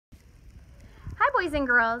Hi boys and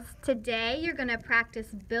girls. Today you're going to practice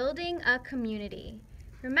building a community.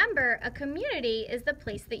 Remember, a community is the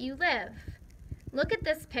place that you live. Look at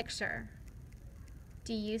this picture.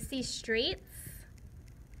 Do you see streets?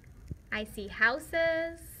 I see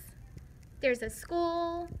houses. There's a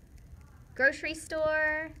school, grocery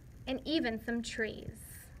store, and even some trees.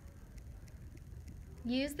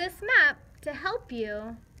 Use this map to help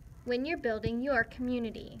you when you're building your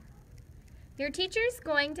community. Your teacher's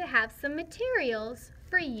going to have some materials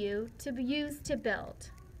for you to use to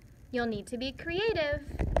build. You'll need to be creative.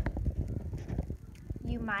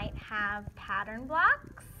 You might have pattern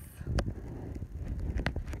blocks,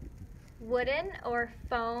 wooden or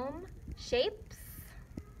foam shapes,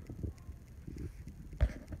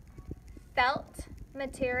 felt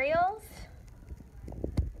materials,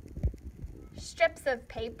 strips of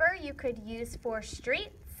paper you could use for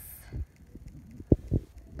streets,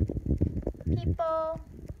 people.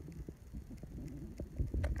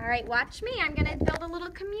 All right, watch me. I'm gonna build a little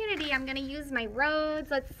community. I'm gonna use my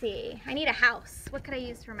roads. Let's see. I need a house. What could I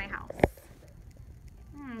use for my house?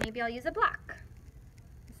 Maybe I'll use a block.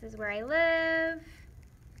 This is where I live.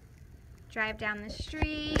 Drive down the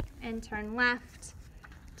street and turn left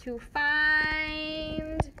to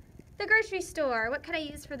find the grocery store. What could I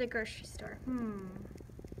use for the grocery store?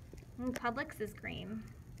 Publix is green.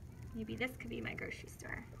 Maybe this could be my grocery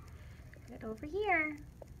store. Put it over here.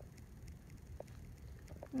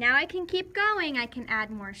 Now I can keep going. I can add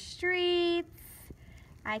more streets.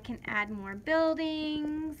 I can add more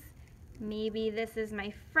buildings. Maybe this is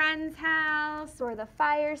my friend's house or the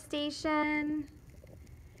fire station.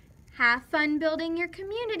 Have fun building your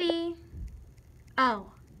community.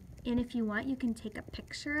 Oh, and if you want, you can take a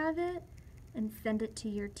picture of it and send it to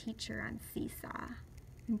your teacher on Seesaw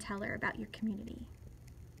and tell her about your community.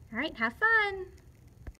 All right, have fun.